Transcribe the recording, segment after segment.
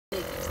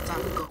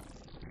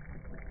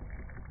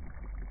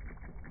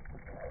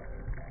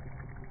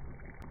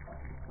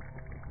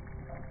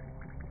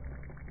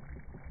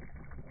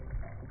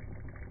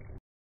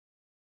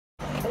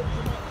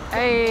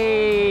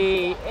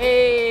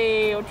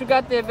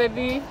got there,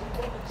 baby?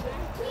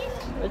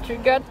 What you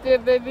got there,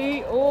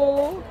 baby?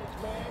 Oh,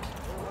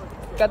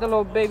 got the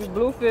little baby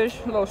bluefish,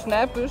 little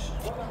snappers.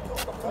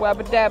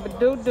 Wabba dabba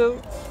doo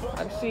doo.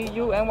 I can see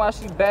you,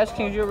 NYC Bass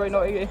Kings. You already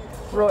know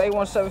real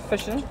 817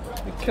 fishing.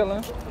 You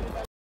killing.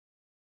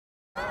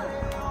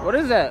 What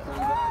is that?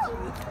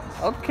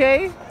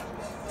 Okay,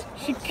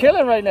 she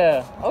killing right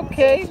now.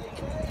 Okay,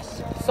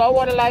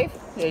 saltwater life.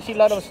 Yeah, she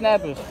love them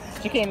snappers.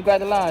 She can't even grab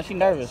the line. She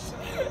nervous.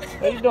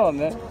 What you doing,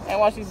 man?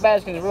 NYC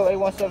Bass Kings, real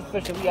 817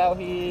 fishing. We out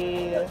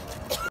here.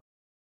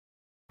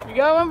 You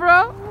got one,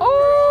 bro?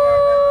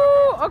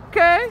 Oh,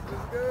 okay.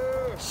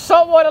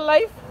 Saltwater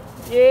life.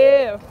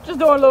 Yeah, just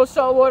doing a little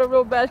saltwater,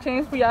 real Bass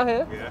Kings. We out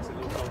here. Yeah, that's a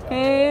little saltwater.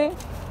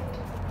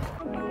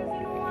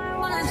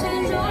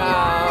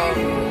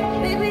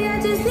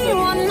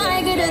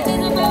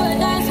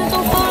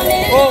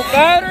 And oh,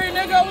 battery,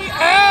 nigga, we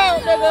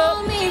out,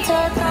 nigga. We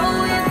out,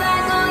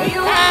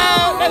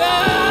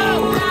 nigga.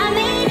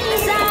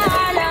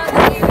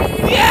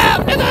 We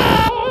out, nigga.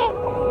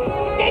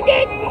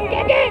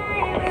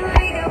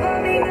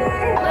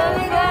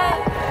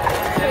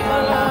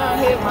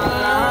 Hit my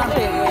line.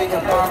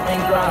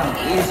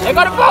 They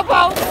got a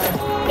popo.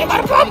 They got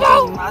a popo.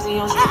 Ow.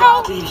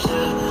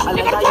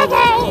 They got a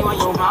popo.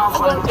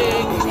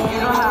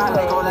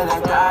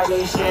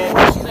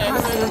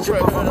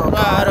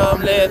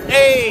 Bottom left,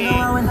 hey.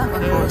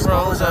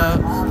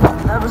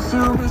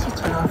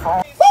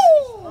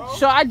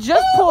 So I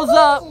just pulls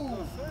up,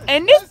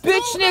 and this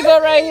bitch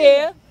nigga right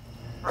here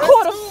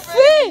caught a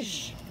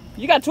fish.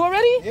 You got two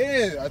already?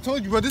 Yeah, I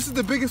told you, bro. This is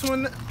the biggest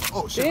one.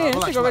 Oh shit! Yeah,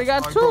 this nigga already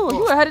got two.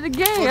 You ahead of the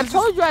game. I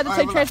told you I had to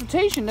take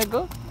transportation,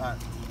 nigga. Alright.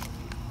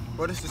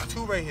 Bro, this is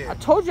two right here. I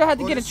told you I had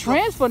to get a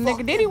transfer,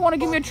 nigga. They didn't want to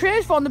give me a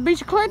transfer on the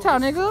beach of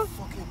Clintown, nigga.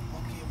 Fucking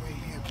bucket right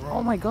here, bro.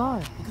 Oh my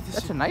god. Look at this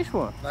That's shit. a nice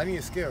one. I need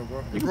a scale,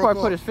 bro. You can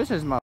probably put his fish in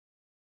his mouth.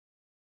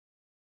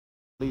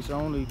 Release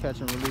only, catch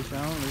and release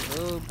only.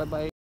 Oh, bye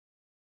bye.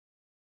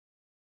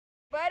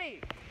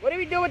 Buddy, what do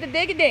we do with the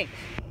diggy dinks?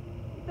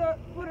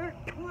 Put it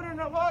in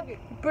the pocket.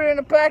 Put it in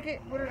the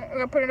pocket. We're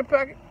gonna put it in the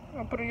pocket. We're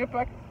gonna put it in your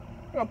pocket.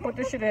 We're gonna put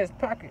this shit in his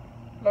pocket.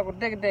 Local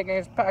diggy dink in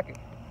his pocket.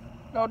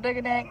 Little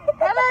diggy dink.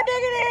 Hello,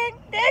 diggy dink.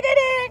 Diggy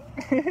dink.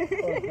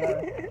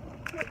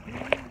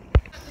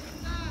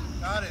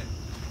 Got it.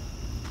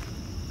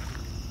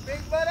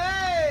 Big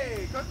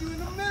buddy, got you in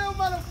the middle,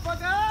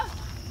 motherfucker.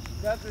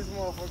 Got this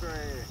motherfucker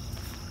right here.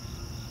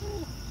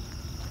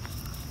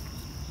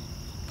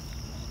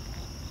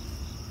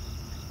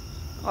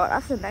 Oh,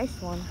 that's a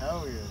nice one.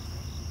 Hell yeah.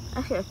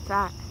 That's just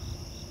fat.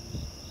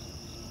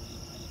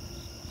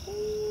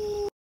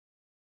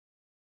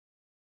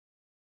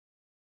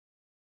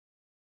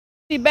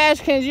 Bass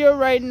Kings, you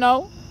already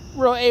know.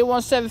 Real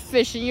 817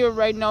 fishing, you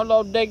already know.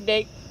 Little dig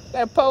dig.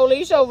 Got a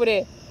police over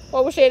there.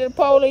 What we say to the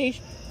police?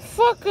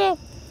 Fuck up.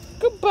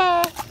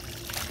 Goodbye.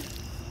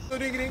 So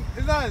ding ding.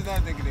 It's not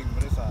ding ding,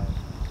 but it's alright.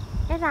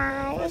 It's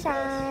alright, it's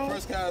alright.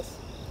 First cast.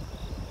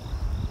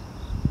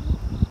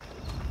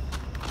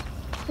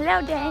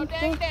 Hello, dang. Hello,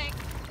 dang,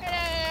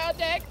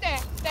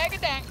 dang. Dang,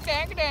 dang,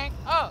 dang, dang.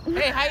 Oh,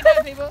 hey, how you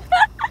doing, people?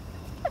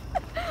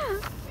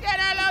 You got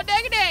that little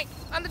dang dang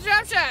on the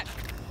drum shot.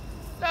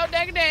 Little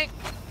dang dang.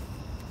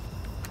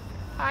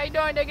 How you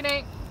doing, dang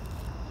dang?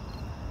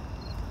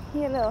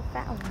 You're a little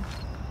fat one.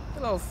 A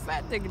little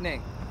fat dang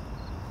dang.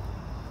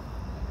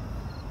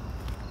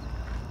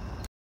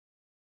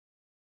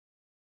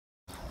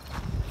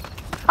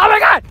 Oh my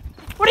god!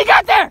 What do you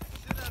got there?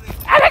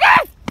 Oh my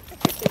god!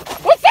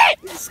 What's it?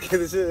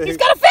 He's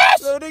got a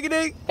fish! Little diggy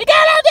ding. He got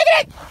a little diggy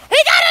ding! He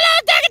got a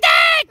little diggy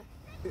ding!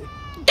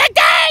 Ding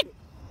ding!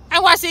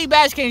 NYC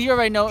Bass Kings, you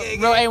already know.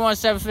 Real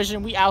 817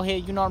 fishing. We out here,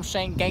 you know what I'm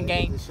saying? Gang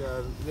gang.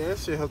 Yeah, that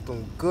shit helped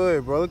them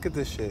good, bro. Look at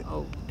this shit.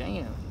 Oh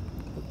damn.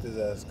 Look this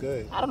ass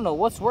good. I don't know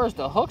what's worse,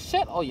 the hook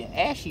set or your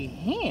ashy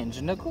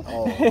hands, nigga.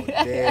 Oh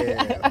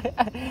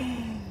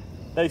damn.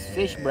 Nice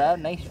fish, bro.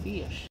 Nice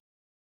fish.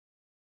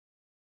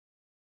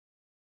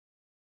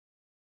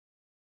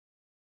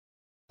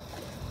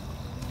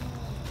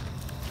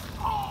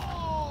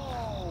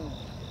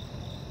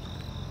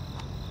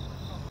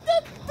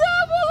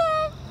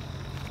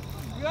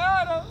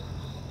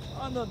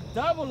 On the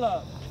double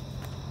up.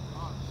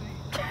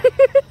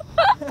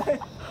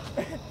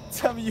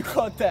 Tell me you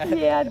caught that.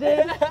 Yeah, I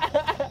did.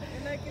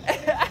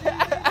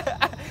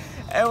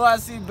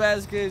 NYC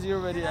Bass Kings, you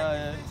already out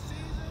here.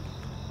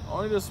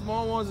 Only the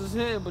small ones is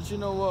here, but you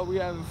know what? We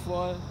having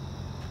fun.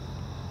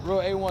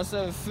 Real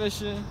 817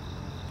 fishing.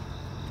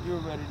 You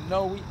already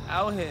know we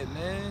out here,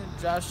 man.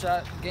 Drop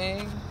shot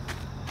gang.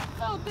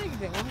 No diggy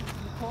ding. What you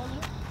call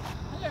it?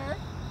 Hello.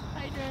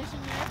 How you doing,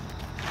 Samir?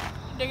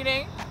 Diggy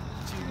ding.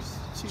 Cheers.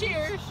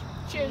 Cheers.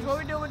 Cheers. What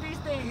we doing with these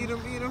things? Eat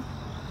them, eat them.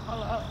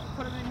 Hold on,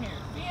 put them in here.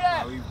 Feed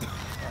up. Oh, you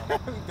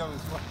dumb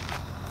as fuck.